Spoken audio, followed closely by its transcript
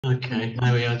Okay,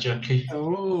 there we are, Jackie.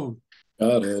 Oh,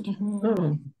 got it.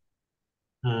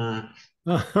 Oh.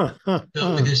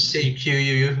 With this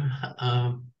CQU,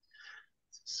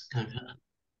 it's kind of-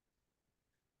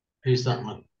 who's that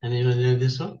one? Anyone know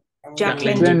this one?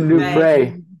 Jacqueline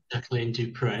Dupre. Jacqueline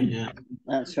Dupre, yeah.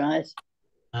 That's right.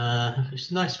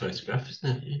 It's a nice photograph,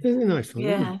 isn't it? It's a nice one.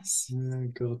 Yes.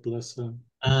 God bless her.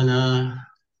 And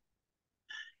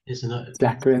isn't it?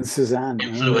 Jacqueline Suzanne.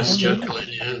 Influence Jacqueline,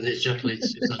 yeah, there's Jacqueline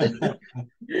Suzanne. I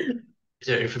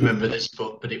don't even remember this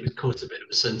book, but it was caught a bit of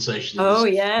a sensation. Oh,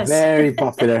 yes. Very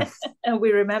popular. And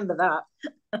we remember that.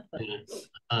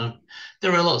 Yeah.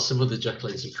 There are lots of other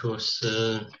Jacquelines, of course,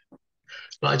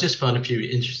 but I just found a few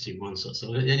interesting ones. That's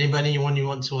all. Anyone you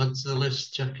want to add to the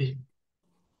list, Jackie?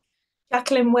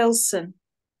 Jacqueline Wilson.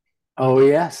 Oh,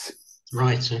 yes.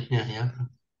 Right, yeah.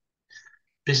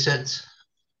 Bissett.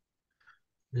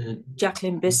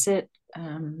 Jacqueline Bissett.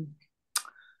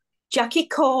 Jackie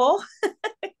Core.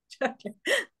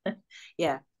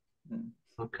 Yeah.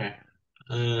 Okay.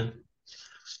 All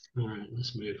right,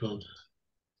 let's move on.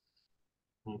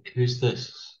 Okay, who's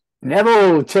this?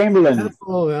 Neville Chamberlain.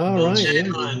 Oh, all right.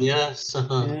 Chamberlain, yes.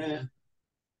 Yeah.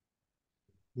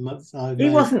 He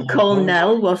wasn't called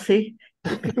Nell, was he?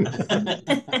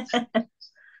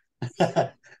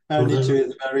 Only to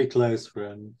his very close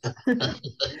friend.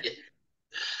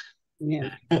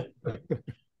 Yeah.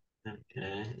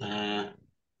 Okay.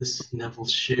 This is Neville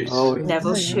Shute. Oh,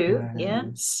 Neville Shute, yeah.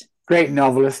 yes. Great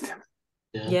novelist.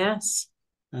 Yeah. Yes.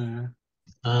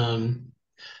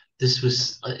 This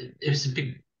was it was a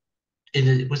big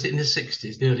was it in the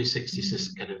 60s, the early 60s,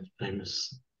 this kind of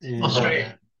famous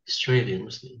Australian,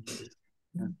 wasn't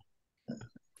it?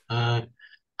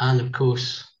 And of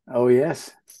course, oh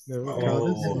yes.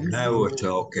 Now we're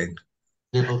talking.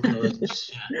 Neville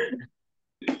College,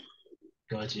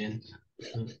 Guardian.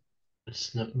 Neville.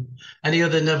 Any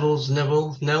other Nevilles?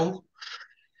 Nell?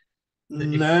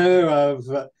 No,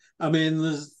 I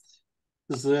mean,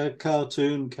 there's a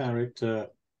cartoon character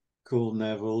called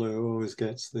Neville who always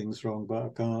gets things wrong,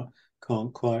 but I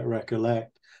can't quite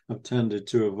recollect. I've tended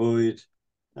to avoid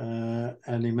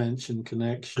any mention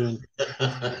connection.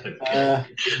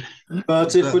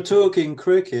 But if we're talking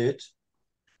cricket,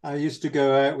 I used to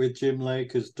go out with Jim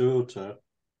Laker's daughter.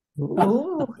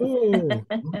 Oh.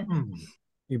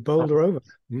 You bowled her over.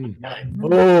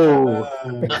 Oh.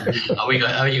 Are you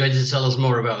going to tell us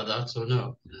more about that or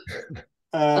no?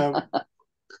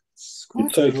 It's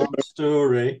quite a long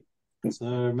story,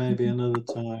 so maybe another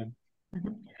time.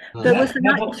 There was an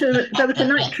actor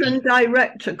and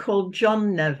director called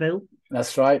John Neville.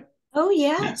 That's right. Oh,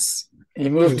 yes. He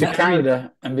moved to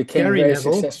Canada and became very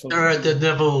successful.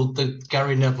 The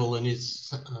Gary Neville and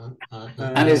his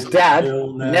and his dad,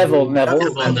 Neville.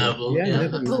 Neville. Yeah.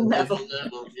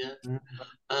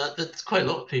 There's quite a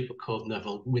lot of people called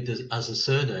Neville as a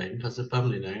surname, as a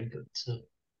family name, but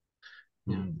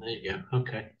there you go.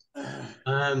 Okay.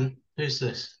 Who's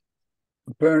this?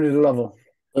 Bernard Lovell.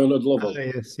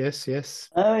 Yes.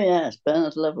 Oh, yes,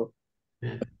 Bernard Lovell.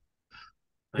 Yeah.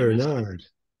 Bernard.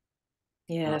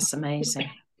 Yes, amazing.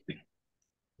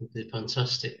 The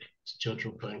fantastic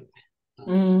Jodrell Bank.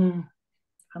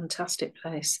 Fantastic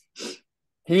place.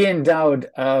 He endowed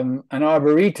an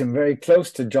arboretum very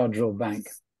close to Jodrell Bank.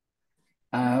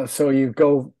 So you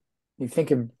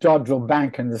think of Jodrell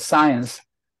Bank and the science.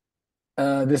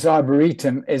 This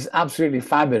arboretum is absolutely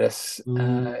fabulous.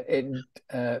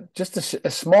 Just a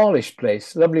smallish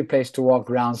place, lovely place to walk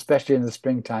around, especially in the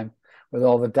springtime with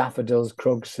all the daffodils,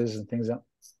 crocuses and things like that.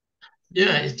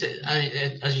 Yeah,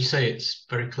 as you say, it's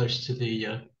very close to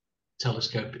the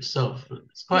telescope itself.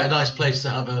 It's quite a nice place to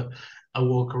have a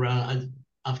walk around, an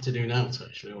afternoon out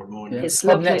actually, or a morning. Yeah, it's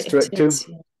lovely next to it too.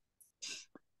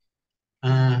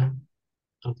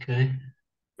 Okay.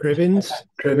 Cribbins,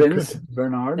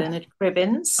 Bernard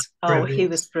Cribbins. Oh, he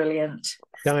was brilliant.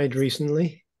 Died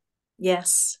recently.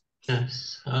 Yes.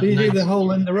 Yes. Did he do The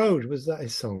Hole in the Road? Was that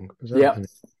his song? Yeah.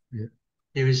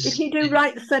 Did he do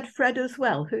Right Said Fred as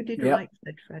well? Who did Right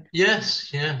Said Fred?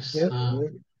 Yes. Yep.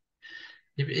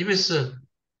 He was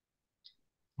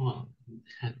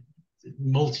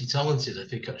multi-talented, I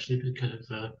think, actually,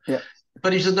 because of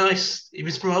but he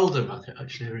was from Oldham,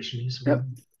 actually, originally. So,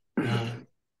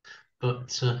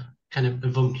 but kind of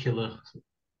avuncular.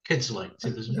 Kids liked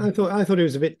it as well. I thought he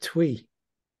was a bit twee.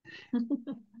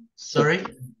 Sorry?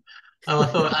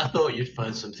 Oh, I thought you'd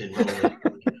find something wrong with it.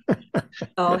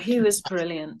 Oh, he was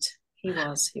brilliant. He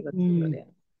was brilliant.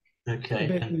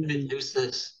 Okay, and who's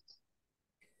this?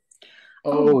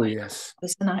 Oh, yes.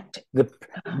 There's an actor.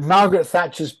 Margaret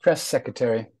Thatcher's press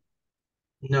secretary.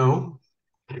 No,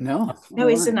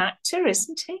 he's an actor,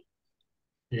 isn't he?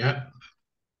 Yeah.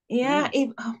 Yeah,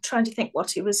 I'm trying to think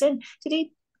what he was in.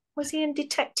 Was he in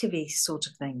detective-y sort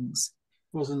of things?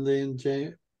 Wasn't he in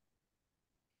James?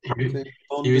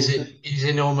 He's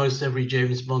in almost every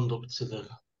James Bond up to the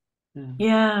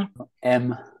Yeah.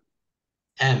 M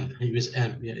M. He was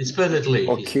M. Yeah, it's Bernard Lee.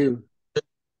 or Q.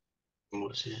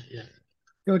 Yeah.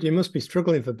 God, you must be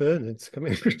struggling for Bernard's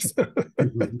coming.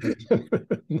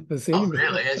 Never seen Oh, him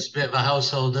really? before. It's a bit of a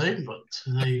household name, but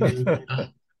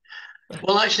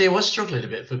well, actually, I was struggling a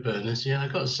bit for Bernard. Yeah, I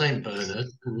got Saint Bernard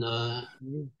and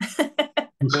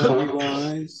Bernie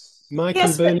Wise. Mike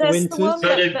Yes, and but Bernie there's the Winters.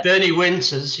 one Bernie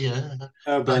Winters. Yeah,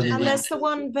 Oh, Bernie and there's Winters. the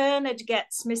one Bernard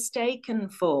gets mistaken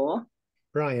for.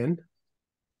 Brian.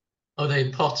 Oh, they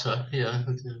Potter. Yeah.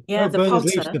 Yeah, Oh, the Bernard Potter.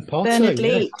 Leach, the Potter, Bernard yeah.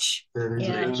 Leach. Bernard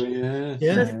Yeah. Leach. Oh, yeah.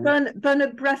 Yeah. There's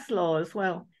Bernard Breslaw as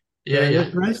well. Yeah,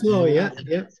 Bernard Breslau, yeah.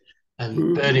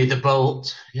 And Bernie the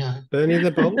Bolt. Yeah. Bernie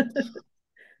the Bolt.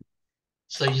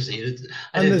 So you see,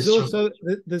 And there's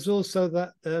also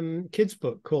that kids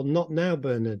book called Not Now,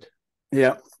 Bernard.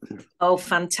 Yeah. Oh,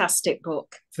 fantastic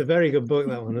book. It's a very good book,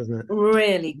 that one, isn't it?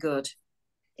 Really good.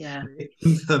 Yeah.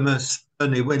 Infamous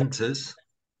Bernie Winters.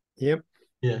 Yep.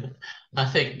 Yeah, I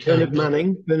think Bernard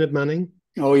Manning.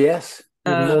 Oh, yes.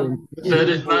 Bernard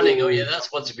Manning. Oh, yeah,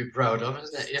 that's one to be proud of,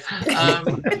 isn't it?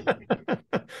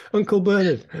 Yeah. Uncle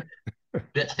Bernard.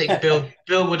 I think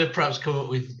Bill would have perhaps come up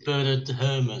with Bernard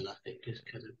Herman. I think is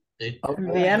kind of The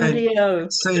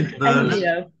MDO. Saint Bernard.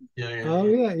 MDO. Yeah. Oh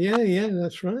yeah,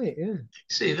 that's right. Yeah.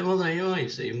 See, well, there you are. You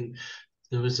see,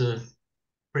 there was a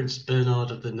Prince Bernard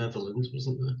of the Netherlands,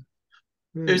 wasn't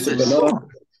there? Who's this? Bernard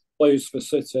plays for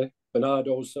City.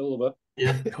 Bernardo Silva.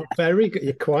 Yeah. Very good.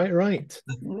 You're quite right.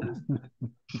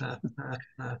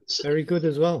 Very good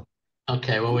as well.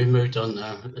 Okay, well, we've moved on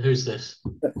now. Who's this?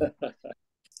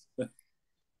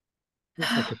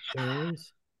 Looks like a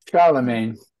chance.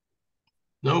 Charlemagne.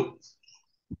 No.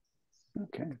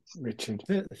 Okay. Richard.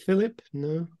 Philip?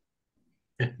 No.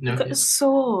 Yeah, no. Look at the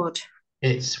sword.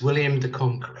 It's William the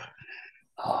Conqueror.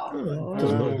 Oh,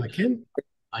 doesn't look like him.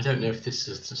 I don't know if this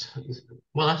is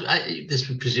well. This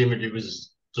presumably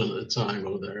was done at the time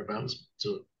or thereabouts,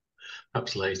 so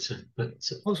perhaps later. But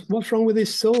What's wrong with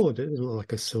his sword? It doesn't look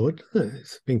like a sword.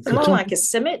 It's been It's cut more off. like a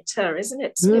scimitar, isn't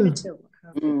it? Scimitar.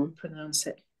 How do you pronounce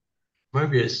it?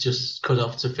 maybe it's just cut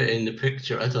off to fit in the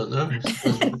picture. I don't know.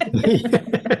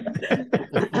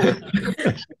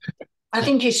 I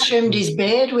think he's trimmed his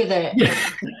beard with it.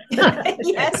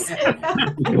 Yes.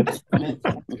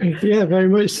 Yeah, very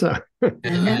much so.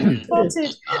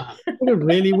 Spotted. What a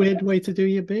really weird way to do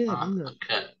your beard, isn't it?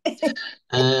 Okay.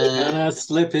 Can I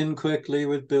slip in quickly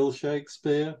with Bill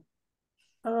Shakespeare?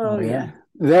 Oh, yeah.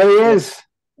 There he is.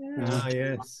 Ah,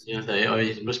 yes. Yeah,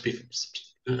 it must be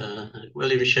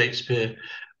William Shakespeare,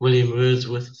 William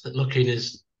Wordsworth, looking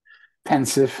as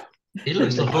Pensive. he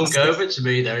looks like hungover to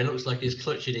me there. He looks like he's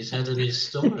clutching his head and his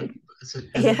stomach.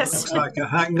 Yes. Looks like a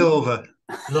hangover.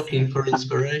 Looking for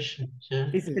inspiration. Yeah.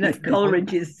 He's been at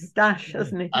Coleridge's stash,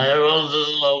 hasn't he? I was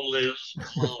as lonely as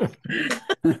Bill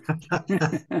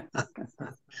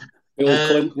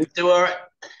Clinton.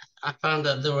 I found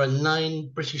that there were 9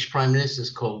 British Prime Ministers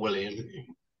called William.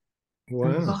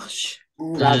 Wow. Gosh.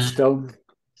 Gladstone.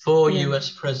 4 Yeah.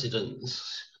 US presidents.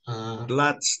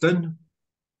 Gladstone.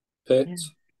 Pitt.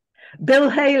 Bill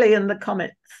Haley and the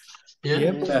Comets. Yeah.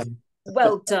 Yep.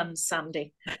 Well done,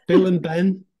 Sandy. Bill and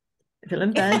Ben. Bill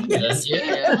and Ben. Yeah.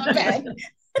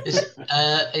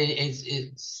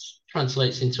 It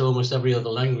translates into almost every other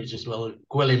language as well.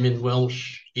 Guillaume in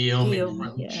Welsh, Guillaume in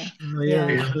Welsh, Yeah. Oh,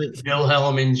 yeah.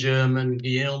 Wilhelm in German,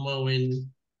 Guillermo in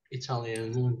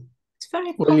Italian. It's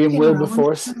very William popular,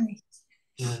 Wilberforce. I want to say.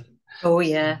 Yeah. Oh,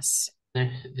 yes. They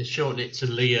shorten it to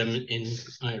Liam in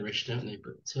Irish, don't they?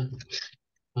 But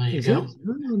there you Is go. it?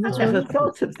 Oh, I that's never right.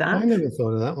 thought of I that. never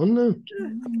thought of that one, no.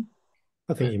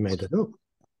 I think you made it up.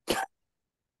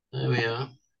 There we are.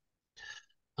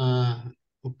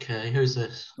 Okay, who's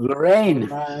this? Lorraine.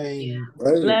 Right.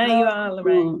 There you are,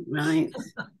 Lorraine. Right.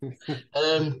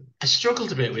 I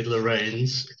struggled a bit with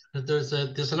Lorraine's. There's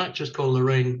an actress called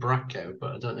Lorraine Bracco,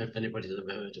 but I don't know if anybody's ever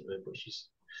heard of her. But she's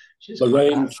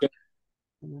Lorraine.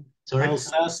 Sorry.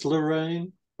 Alsace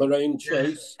Lorraine. Lorraine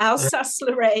Chase. Alsace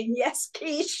Lorraine. Yes,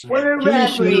 quiche. What a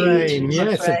Quiche reverie. Lorraine,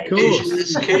 yes, of course.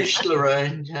 There's Quiche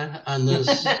Lorraine, yeah, and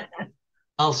there's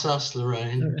Alsace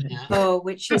Lorraine, yeah, Oh,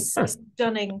 which is a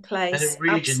stunning place. and a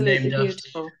region Absolutely named after,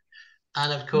 beautiful.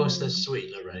 and of course there's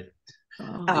Sweet Lorraine.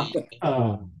 Oh,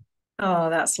 Oh, oh,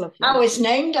 that's lovely. I was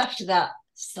named after that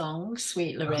song,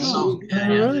 Sweet Lorraine. Oh, yeah,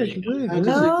 All yeah, right, there you go. good. How does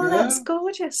it Oh, go? that's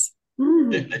gorgeous.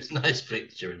 It's a nice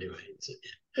picture anyway.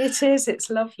 It is. It's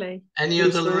lovely. Any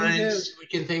Who's other doing Lorraines it? we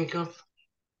can think of?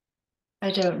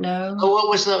 I don't know. Oh, what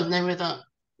was the name of that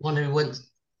one who went to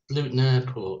Luton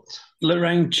Airport? Lorraine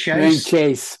Lorraine Chase.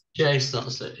 Chase. Chase,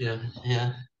 that's it. Yeah,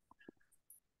 yeah.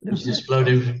 He's just flown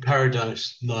in from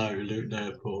Paradise. No, Luton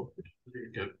Airport. There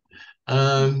you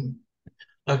go.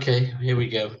 Okay, here we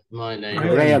go. My name.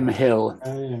 Graham Hill.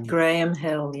 Graham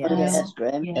Hill, yes. Oh, yes,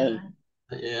 Graham Yeah. Hill.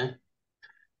 Yeah.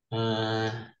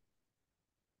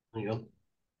 Hang on.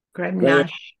 Graham Graham.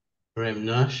 Nash. Graham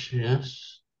Nash,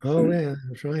 yes. Oh, yeah,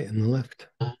 that's right, and the left.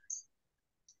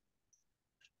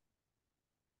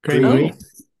 Green. Graham Green.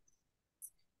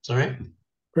 Sorry?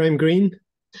 Graham Green.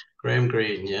 Graham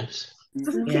Greene, yes.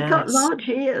 Hasn't he got Yes. large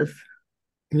ears?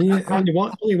 Yeah, only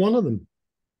one of them.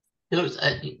 He looks.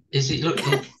 Is he look?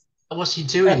 What's he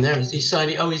doing there? Is he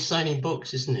signing? Oh, he's signing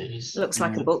books, isn't he? He's, Looks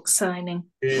like a book signing.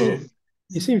 yeah.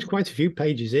 He seems quite a few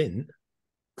pages in.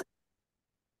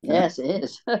 Yes, it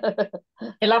is.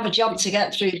 He'll have a job to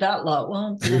get through that lot,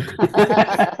 won't he?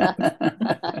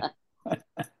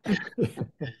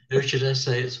 Who should I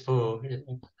say it's for?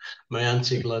 My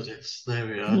Auntie Gladys. There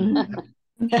we are.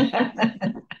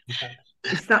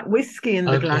 It's that whiskey in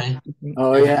the glass.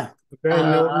 Oh, yeah.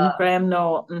 Graham Norton. Graham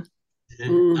Norton.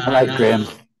 I like Graham.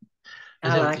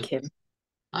 I like him.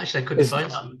 Actually, I couldn't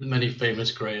find that many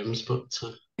famous Grahams, but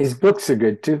His books are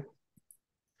good too.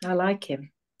 I like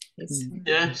him.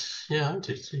 yes, yeah, I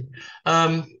do too.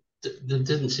 There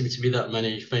didn't seem to be that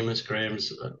many famous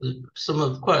Grahams.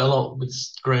 Quite a lot with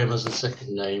Graham as a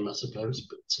second name, I suppose.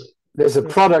 But There's a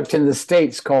product in the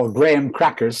States called Graham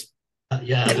Crackers.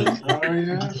 yeah,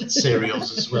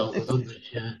 cereals as well, don't they?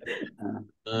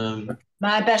 Yeah.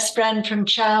 My best friend from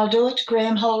childhood,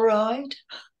 Graham Holroyd.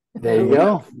 There you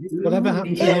go. Whatever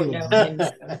happened to him?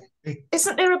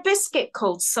 Isn't there a biscuit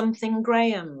called something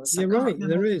Graham's? You're right,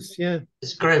 there is, yeah.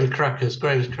 It's Graham Crackers.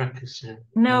 Graham's Crackers, yeah.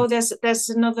 No, there's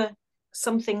another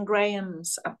something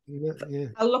Graham's. Yeah.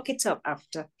 I'll look it up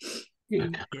after.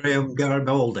 Graham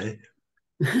Garibaldi.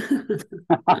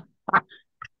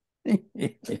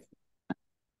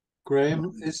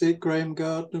 Graham, is it Graham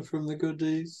Gardner from the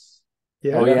Goodies?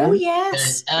 Yeah. Oh, yeah. Oh,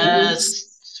 yes.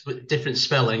 With different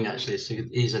spelling, actually. So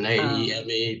he's an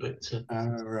A-E-M-E, but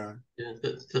Right. yeah,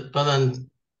 but then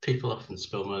people often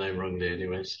spell my name wrongly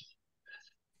anyway. So.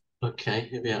 Okay,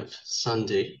 here we have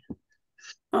Sandy.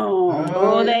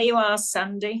 Oh, there you are,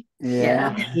 Sandy.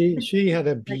 Yeah. She had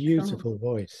a beautiful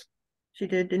voice. She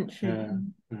did, didn't she? Yeah.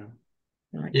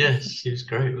 Right. Yes, she was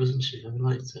great, wasn't she? I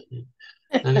liked it.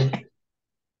 Yeah. Anyway,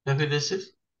 know who this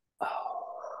is?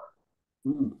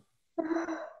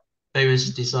 Famous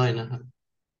designer.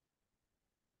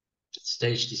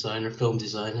 Stage designer, film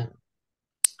designer.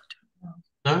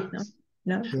 No?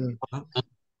 No.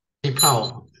 Lee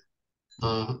Powell.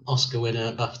 Oscar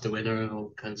winner, BAFTA winner, and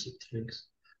all kinds of things.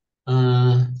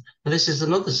 And this is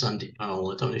another Sandy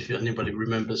Powell. I don't know if anybody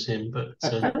remembers him, but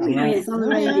Oh, yes, on the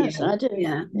radio. Yes, I do.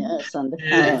 Yeah, Sandy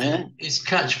Powell, yeah. His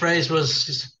catchphrase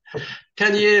was,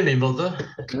 "Can you hear me, mother?"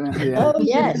 Yeah. Oh,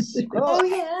 yes. Oh,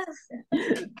 yes.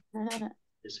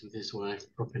 It's with his wife,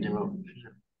 propping him up.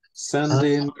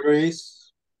 Sandy in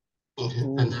Greece.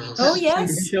 And, Oh,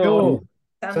 yes. Shaw.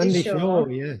 Sandy Shaw, Shaw.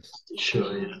 yes.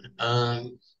 Sure, yeah.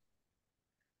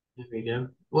 There we go.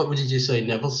 What did you say,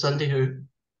 Neville? Sandy who?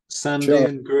 Sandy Sure.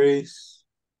 in Greece.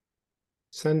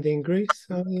 Sandy in Greece.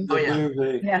 Oh, yeah. Oh, yeah.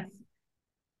 Movie. Yeah.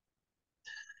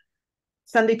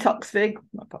 Sandy Toksvig.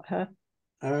 I've got her.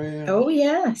 Oh yeah. Oh,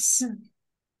 yes.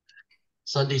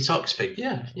 Sandy Toksvig.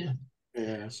 Yeah, yeah.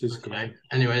 Yeah, she's great. Okay.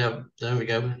 Anyway, there we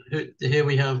go. Here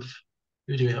we have.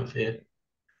 Who do we have here?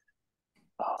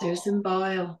 Susan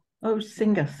Boyle. Oh,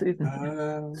 singer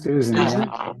Susan. Susan.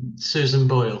 Yeah. Susan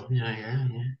Boyle. Yeah.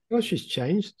 Oh, she's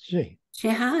changed, she. She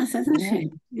has, hasn't she?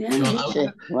 Yeah.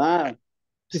 Well, Wow. Do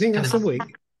you think that's a wig?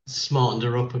 Smartened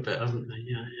her up a bit, haven't they?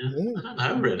 Yeah. I don't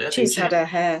know, really. I She's think had her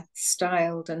hair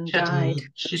styled and dyed.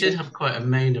 she did have quite a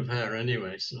mane of hair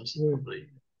anyway, so it's probably.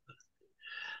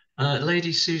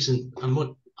 Lady Susan,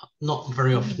 I'm not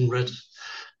very often read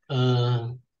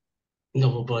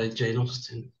novel by Jane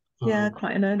Austen. Yeah,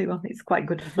 quite an early one. It's quite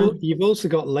good fun. You've also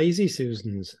got Lazy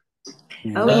Susans.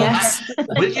 Oh, yes.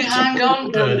 Will you hang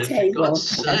on, Bernard, for God's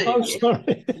sake? Oh,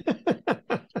 sorry.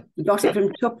 You got it from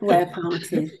Tupperware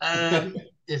parties.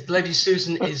 If Lady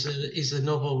Susan is a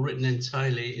novel written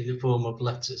entirely in the form of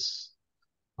letters.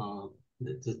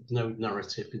 There's no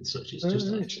narrative in such.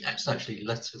 It's actually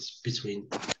letters between.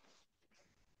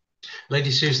 Lady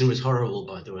Susan was horrible,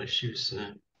 by the way. She was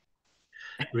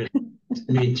really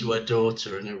mean to her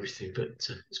daughter and everything, but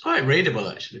it's quite readable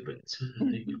actually. But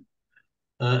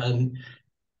and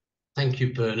thank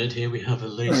you, Bernard. Here we have a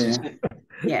Lady.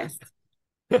 Yes.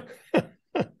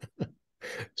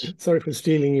 Sorry for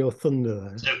stealing your thunder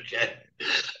there. Okay.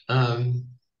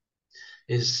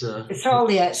 is It's all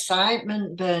the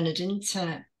excitement, Bernard, isn't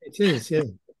it? It is, yeah.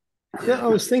 Yeah, I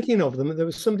was thinking of them. There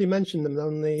was somebody mentioned them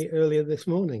on the earlier this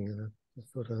morning. I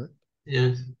thought of that.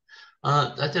 yeah.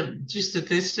 I don't. Just do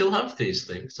they still have these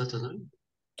things? I don't know.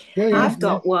 Yeah, yeah, I've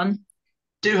got one.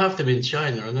 Do have them in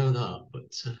China, I know that,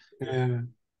 but Yeah.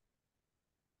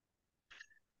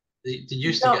 they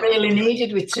used It's not to get. really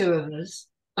needed with two of us.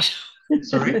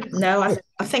 Sorry. No, I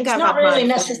think It's I've not had really mine.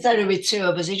 necessary with two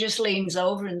of us. He just leans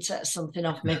over and takes something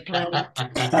off my plate.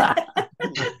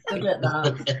 Good at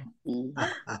that.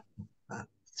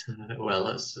 Well,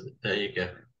 that's there you go.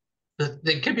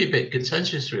 They can be a bit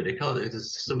contentious, really, can't they?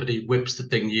 There's somebody whips the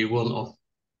thing you want off.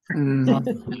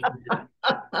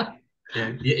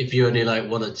 Yeah, if you only like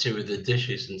one or two of the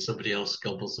dishes and somebody else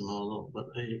gobbles them all up, but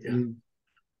there you go.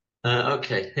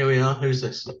 Okay, here we are. Who's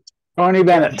this? Tony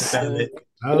Bennett. Tony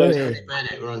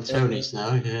Bennett. We're on Tony's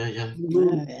now. Yeah.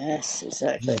 Oh, yes,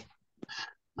 exactly.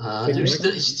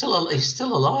 He's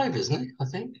still alive, isn't he? I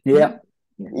think. Yeah.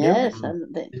 Yes,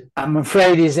 I'm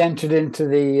afraid he's entered into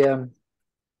the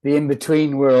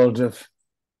in-between world of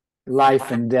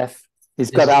life and death.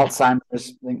 He's got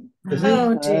Alzheimer's. I think.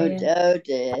 Oh dear. Oh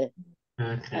dear.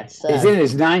 Okay. He's in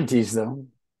his 90s, though.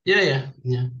 Yeah.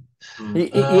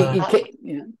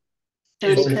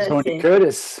 Tony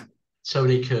Curtis.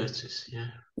 Tony Curtis.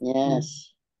 Yeah.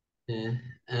 Yes. Yeah.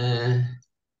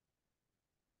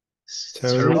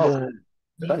 Tony.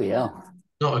 Bloody hell.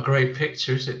 Not a great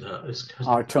picture, is it?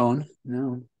 Our tone.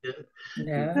 No.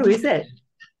 No. Who is it?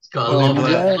 It's got a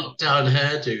little down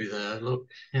hairdo there. Look.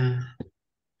 Yeah.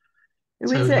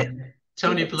 Who is it?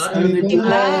 Tony Blair. Tony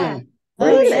Blair.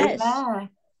 Oh, yes.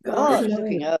 God,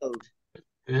 looking old.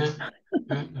 Yeah.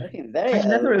 Looking very I'd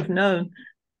old. never have known.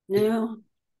 No.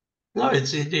 No,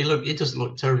 he doesn't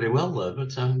look terribly well though,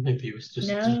 but maybe he was just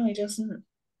No, he doesn't.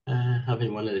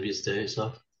 having one of his days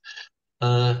off.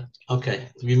 Okay,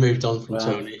 we moved on from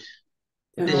Tony.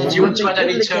 Do you want to add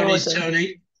any Tonys,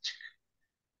 Tony?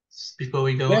 Before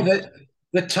we go on?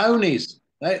 The Tonys.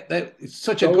 It's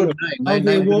such a good name. They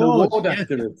named an award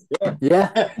after it. Yeah.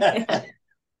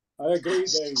 I agree,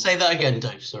 Dave. Say that again,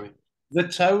 Dave. Sorry. The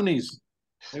Tonys.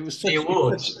 It was such the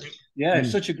awards.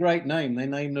 It's such a great name. They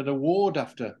named an award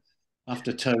after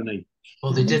Tony.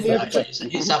 Well, they did actually.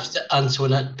 It's after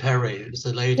Antoinette Perry. It was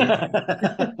the lady.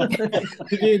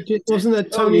 Wasn't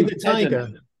that Tony the Tiger?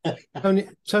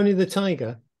 Tony the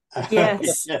Tiger.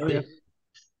 Yes.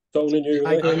 Tony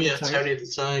Newley. Oh yeah, Tony the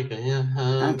Tiger. Yeah.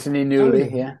 Anthony Newley.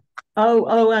 Yeah.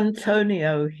 Oh,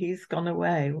 Antonio, he's gone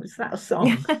away. Was that a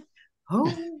song?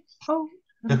 Okay.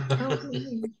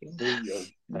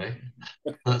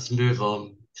 Let's move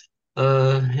on.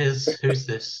 Who's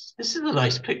this? This is a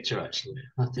nice picture, actually.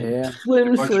 I think. Yeah.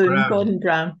 Swoon, Gordon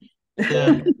Brown.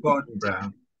 Yeah. Gordon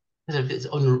Brown. It's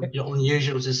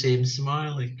unusual to see him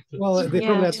smiling. Well, they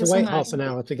probably had to wait half an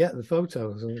hour to get the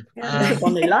photos.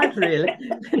 Funny life, really.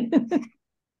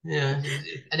 Yeah,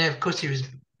 and of course he was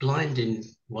blind in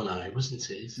one eye, wasn't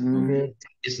he?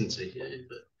 Isn't he? Yeah,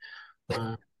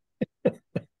 but,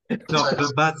 Not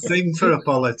a bad thing for a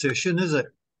politician, is it?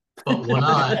 but one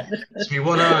eye. To be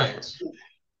one-eyed.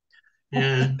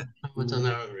 Yeah, I don't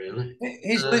know really.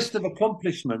 His list of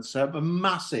accomplishments are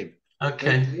massive.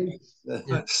 Okay.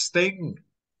 Sting.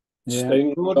 Yeah.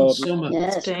 Sting, Gordon Summer.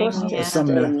 Yes, of course. Sting, yeah.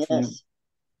 Sting, yes.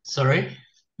 Sorry.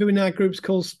 Who in our group's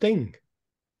called Sting?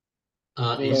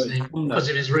 Because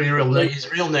of his real name.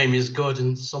 His real name is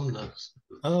Gordon Sumner.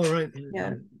 Oh, right.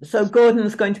 Yeah. So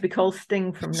Gordon's going to be called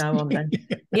Sting from now on then.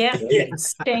 Yeah.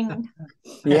 Sting.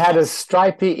 He had a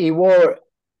stripy. He wore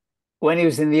when he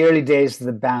was in the early days of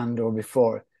the band or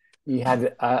before. He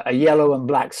had a yellow and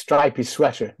black stripy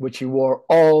sweater, which he wore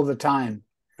all the time.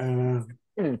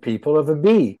 People of a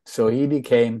B, so he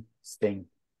became Sting.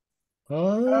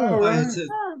 When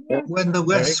the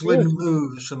west wind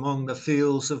moves among the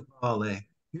fields of barley,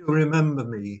 you remember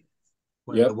me.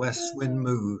 When the west wind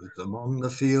moves among the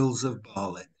fields of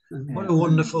barley. What a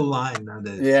wonderful line that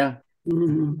is. Yeah.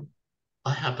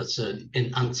 I have a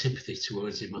certain antipathy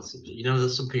towards him. You know,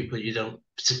 there's some people you don't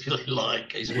particularly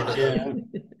like. He's one of them.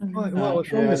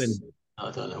 What's wrong with him? I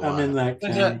don't know why. I'm in that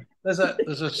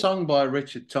There's a song by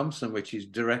Richard Thompson which is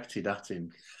directed at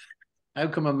him. How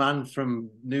come a man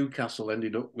from Newcastle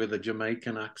ended up with a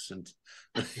Jamaican accent?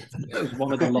 That was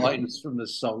one of the lines from the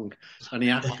song, and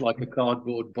he acts like a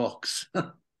cardboard box.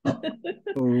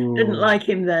 Didn't like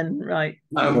him then, right?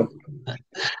 A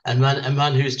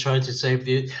man who's trying to save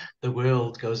the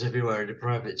world goes everywhere in a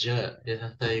private jet.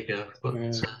 Yeah, there you go. But,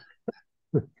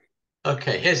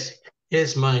 okay,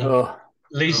 here's my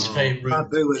least favorite. I'll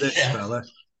do with this fella.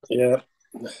 Yeah.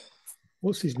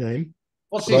 What's his name?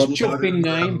 What's his chuffing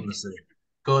name?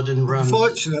 Gordon Ramsay.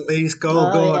 Unfortunately, he's called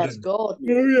Oh, Gordon. yes, Gordon.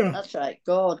 Oh, yeah. That's right,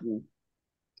 Gordon.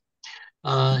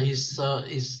 He's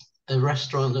a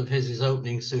restaurant of his is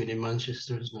opening soon in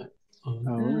Manchester, isn't it?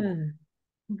 On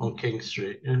King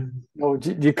Street. Yeah. Oh,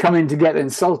 do you come in to get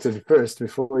insulted first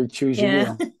before you choose your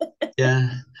meal?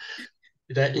 Yeah.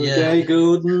 Gay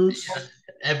Gordons.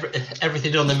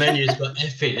 Everything on the menu's got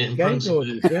F in it. Gay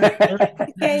Gordons, yeah.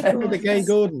 The Gay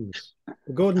Gordons.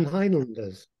 The Gordon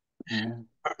Highlanders.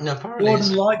 No, apparently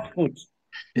Gordon Lightfoot.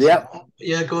 Yeah,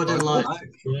 Gordon Lightfoot.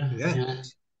 Yeah.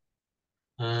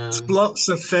 There's lots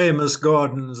of famous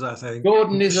Gordons, I think.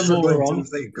 Gordon is a moron.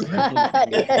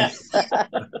 Yes.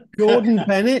 Gordon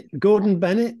Bennett. Gordon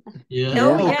Bennett. Yeah.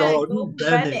 Gordon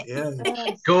Bennett.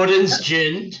 Yeah. Gordon's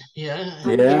gin. Yeah.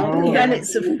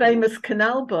 Bennett's a famous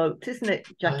canal boat, isn't it,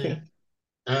 Jackie?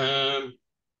 Bennett.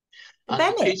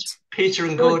 Peter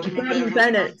and Gordon. Gordon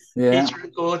Bennett. Yeah. Peter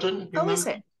and Gordon. Oh, is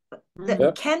it?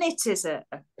 Kennet is a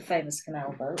famous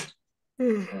canal boat.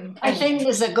 I think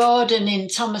there's a Gordon in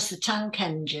Thomas the Tank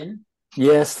Engine.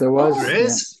 Yes, there was. There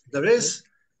is. There is.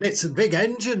 It's a big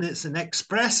engine. It's an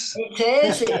express. It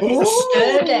is. It's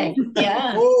sturdy.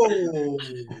 Yeah. Oh.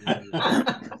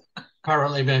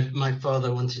 Apparently, my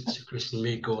father wanted to christen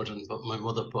me Gordon, but my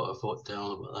mother put her foot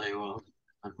down. But they were.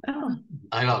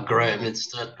 I got Graham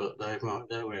instead, but there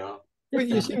we are. Well,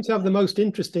 you seem to have the most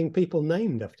interesting people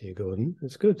named after you, Gordon.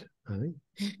 That's good, I think.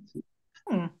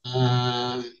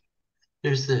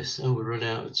 Who's this? Oh, we're running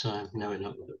out of time. No, we're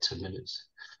not. We've got 10 minutes.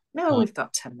 No, we've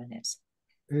got 10 minutes.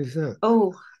 Who's that?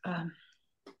 Oh,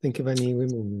 Think of any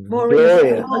women.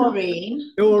 Maureen.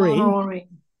 Doreen.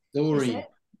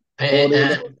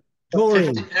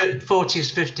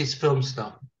 40s, 50s film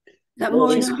star. That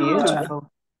Maureen she's O'Hara.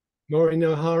 beautiful. Maureen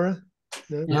O'Hara?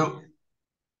 No.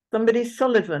 Somebody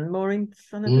Sullivan, Maureen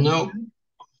Sullivan. No.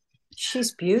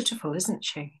 She's beautiful, isn't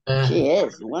she? She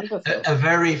is wonderful. A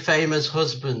very famous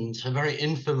husband, a very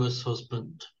infamous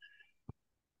husband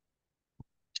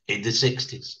in the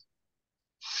 60s.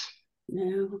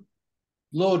 No.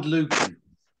 Lord Lucan.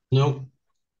 No.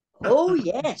 Oh,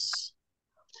 yes.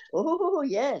 Oh,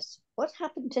 yes. What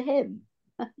happened to him?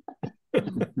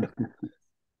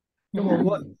 Come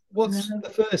on, what's the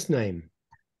first name?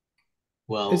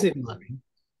 Well, Is it Maureen?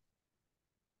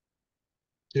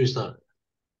 Who's that?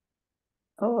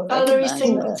 Oh, Valerie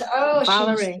Singleton. Oh,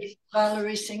 Valerie. she's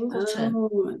Valerie Singleton.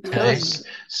 Oh, Okay,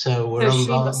 so we're So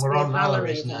she on must we're be on Valerie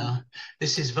Valerie's then. now.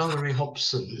 This is Valerie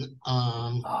Hobson.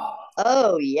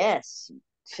 Oh, yes.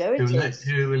 Sure it is.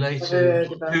 Who later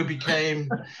Heard about who became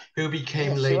Yes,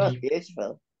 she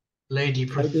was Lady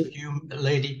beautiful.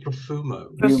 Lady Profumo.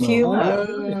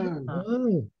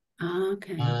 Oh,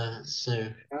 Okay. So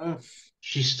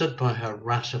she stood by her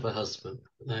rat of a husband.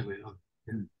 There we are.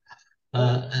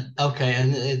 Okay,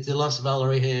 and the last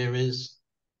Valerie here is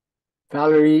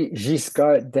Valerie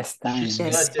Giscard d'Estaing.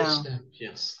 Giscard d'Estaing.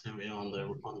 Yes, there we are on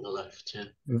the left. Yeah.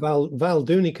 Val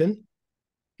Doonican.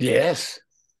 Yes.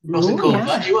 He wasn't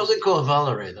called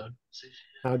Valerie though.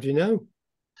 How do you know?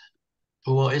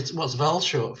 What's Val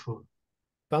short for?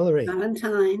 Valerie.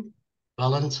 Valentine.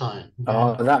 Valentine.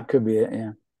 Oh, that could be it.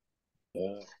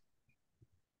 Yeah.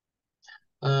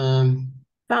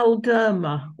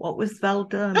 Valderma. What was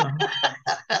Valderma?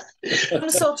 Some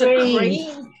sort of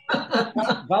cream.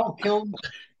 Val Kilmer.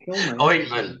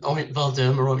 Ointment.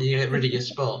 Valderma. You get rid of your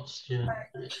spots. Yeah.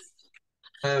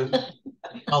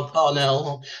 Val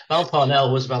Parnell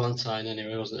was Valentine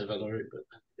anyway, wasn't it, Valerie? But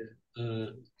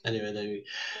anyway, there we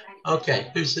go.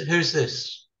 Okay, who's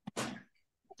this?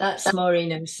 That's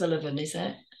Maureen O'Sullivan, is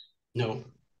it? No.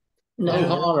 No.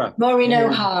 O'Hara. Maureen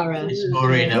O'Hara. It's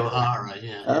Maureen O'Hara,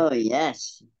 yeah. Oh,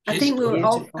 yes. I think all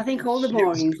the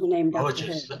Maureens were named after her.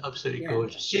 Gorgeous, absolutely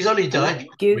gorgeous. She's only died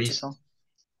Beautiful.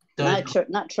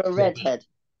 Natural redhead.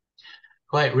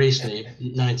 Quite recently,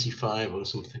 95 or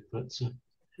something, but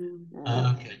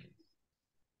okay.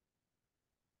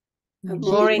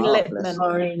 Maureen Marvellous. Lipman.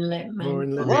 Maureen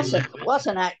Lipman. What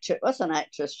an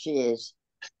actress she is.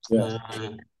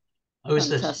 Who is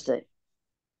this? Fantastic.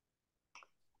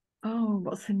 Oh,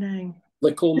 what's her name?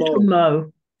 Little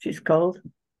Mo. She's called.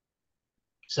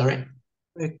 Sorry?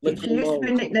 She used to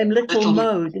be nicknamed Little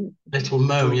Mo, didn't Little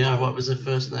Mo, yeah. What was her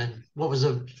first name? What was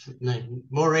her name?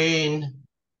 Maureen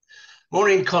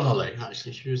Connolly,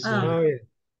 actually. She was That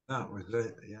was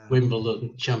it, yeah.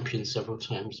 Wimbledon champion several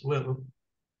times. Well,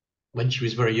 when she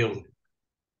was very young.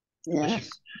 Yeah. She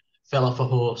fell off a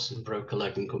horse and broke a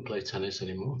leg and couldn't play tennis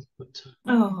anymore. But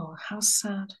Oh, how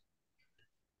sad.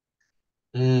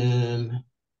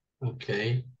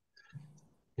 okay.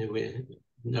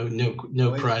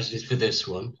 No prizes for this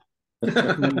one.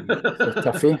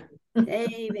 Toughie.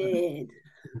 David.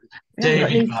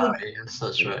 David Bowie, yes,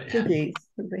 that's right. Yeah.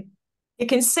 You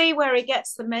can see where he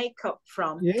gets the makeup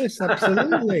from. Yes,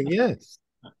 absolutely. Yes.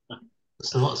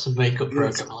 There's lots of makeup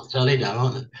programs on telly now,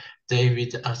 aren't there?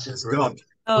 David Attenborough.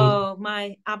 Oh,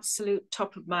 my absolute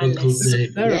top of my Uncle list.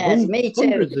 David. Yes, me too.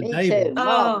 Hundreds of Me Davids. too. Oh,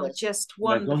 Marvellous. just There's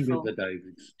wonderful. hundreds of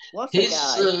Davids. What a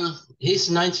guy. He's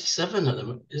 97 at the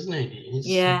moment, isn't he?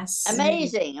 Yes.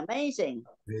 Amazing, amazing.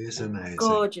 He is amazing.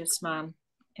 Gorgeous man.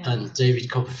 Yeah. And David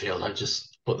Copperfield, I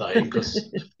just put that in because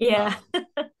Yeah.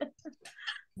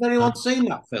 Has anyone seen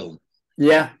that film?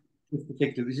 Yeah. In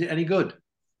particular, is it any good?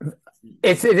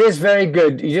 It is very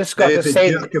good. You just got to David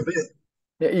say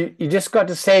Jacquie. you just got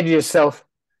to say to yourself,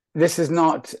 this is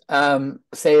not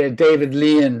say a David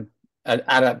Lean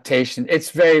adaptation.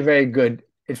 It's very, very good.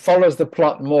 It follows the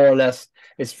plot more or less.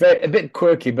 It's a bit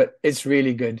quirky, but it's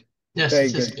really good. yes, Very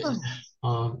it is good.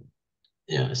 good.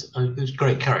 Yeah, it's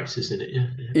great characters in it.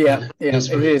 Yeah, it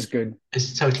is good.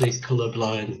 It's a totally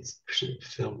colourblind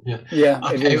film. Yeah. Yeah.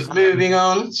 Okay, moving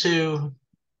on to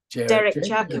Derek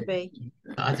Jacquie.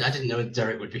 I didn't know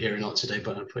Derek would be here or not today,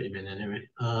 but I'll put him in anyway.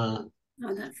 Oh,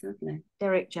 that's lovely.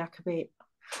 Derek Jacquie.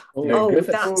 Oh,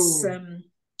 that's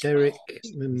Derek.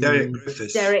 Derek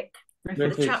Griffiths. Derek.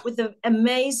 The chap with the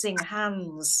amazing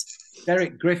hands.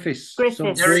 Derek Griffiths. Derek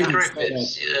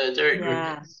Griffiths. Yeah, Derek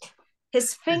Griffiths.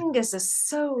 His fingers are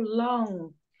so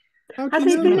long. Has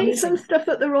he been in some stuff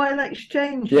at the Royal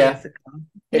Exchange? Yeah.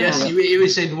 Yes, he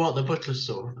was in What the Butler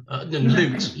Saw. No,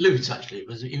 Loot actually.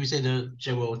 He was in a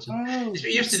Joe Orton.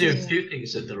 He used to do a few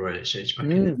things at the Royal Exchange back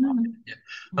in the day.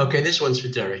 Yeah. Okay, this one's for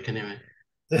Derek anyway.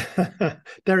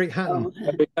 Derek Hatton.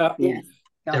 Yes.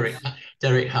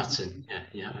 Derek Hatton.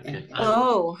 Yeah, okay.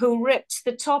 Oh, who ripped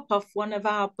the top off one of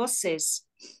our buses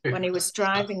when he was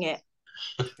driving it.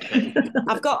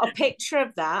 I've got a picture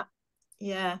of that.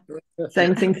 Yeah.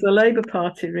 Same thing for the Labour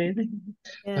Party, really.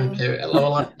 Yeah. Okay,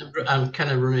 well, I'm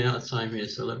kind of running out of time here,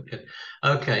 so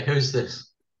okay, who's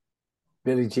this?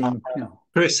 Billie Jean. No.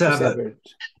 Chris Evert.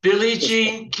 Billie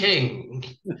Jean King.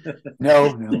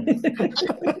 No.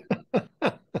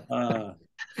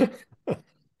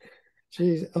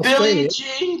 Billie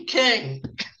Jean King.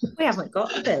 We haven't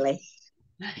got a Billy.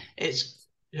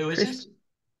 Who is it?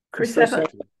 Chris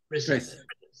Evert. Chris.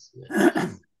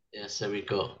 Yeah, so we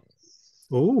got.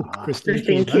 Oh,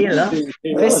 Christine Keeler.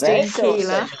 Christine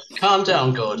Keeler. Calm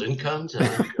down, Gordon. Calm down.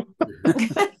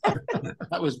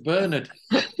 That was Bernard.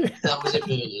 That was it,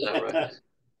 Bernard. Right.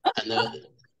 And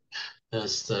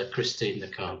there's Christine the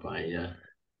car by.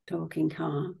 Talking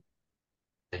car.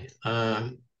 Okay.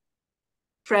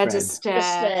 Fred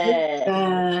Astaire.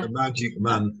 The Magic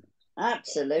Man.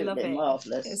 Absolutely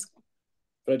marvellous.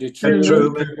 Freddie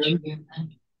Truman.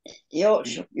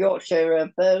 Yorkshire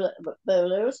bowler,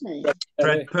 wasn't he?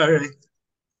 Fred Perry.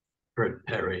 Fred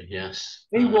Perry, yes.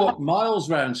 We walked miles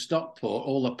round Stockport,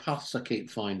 all the paths I keep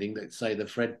finding that say the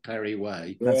Fred Perry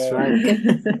way. That's right.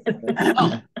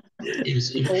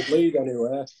 He won't lead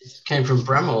anywhere. Came from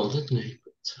Bramhall, didn't he?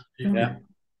 Yeah.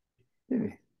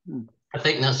 I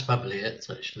think that's probably it,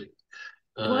 actually.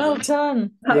 Well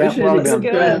done. That was really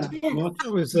good.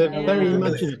 That was very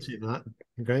imaginative, that.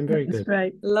 Again, very good.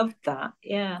 Great. Loved that.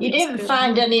 Yeah. You didn't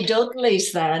find any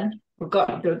Dudleys then? We've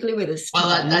got Dudley with us. Well,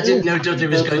 I didn't know Dudley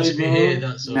was going to be here,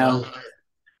 that's all. No.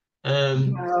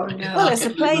 Well, it's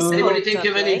a place. Anybody think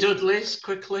of any Dudleys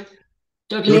quickly?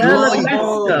 Dudley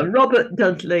Robert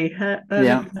Dudley.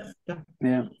 Yeah.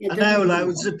 I know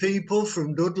loads of people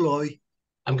from Dudley.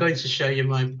 I'm going to show you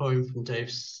my poem from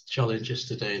Dave's challenge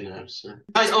yesterday now. So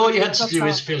all you had to do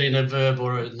is fill in a verb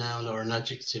or a noun or an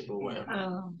adjective or whatever.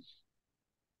 Oh.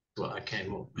 What I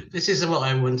came up with. This is what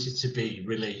I wanted to be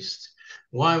released.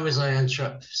 Why was I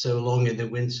entrapped so long in the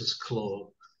winter's claw?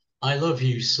 I love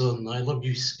you, sun. I love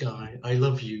you, sky. I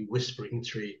love you, whispering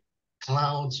tree.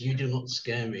 Clouds, you do not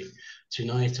scare me.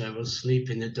 Tonight I will sleep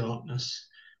in the darkness,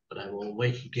 but I will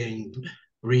wake again,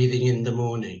 breathing in the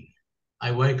morning.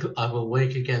 I will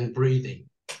wake again, breathing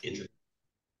in the.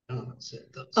 Oh, that's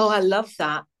it. I love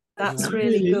that. That's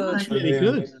really good. That's really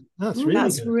good.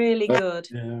 That's really good.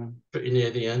 Yeah, pretty near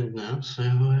the end now. So.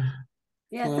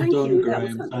 Yeah, Well thank done, you.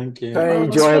 Graham. Thank you. Very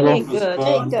enjoyable.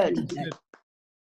 Really good. Good.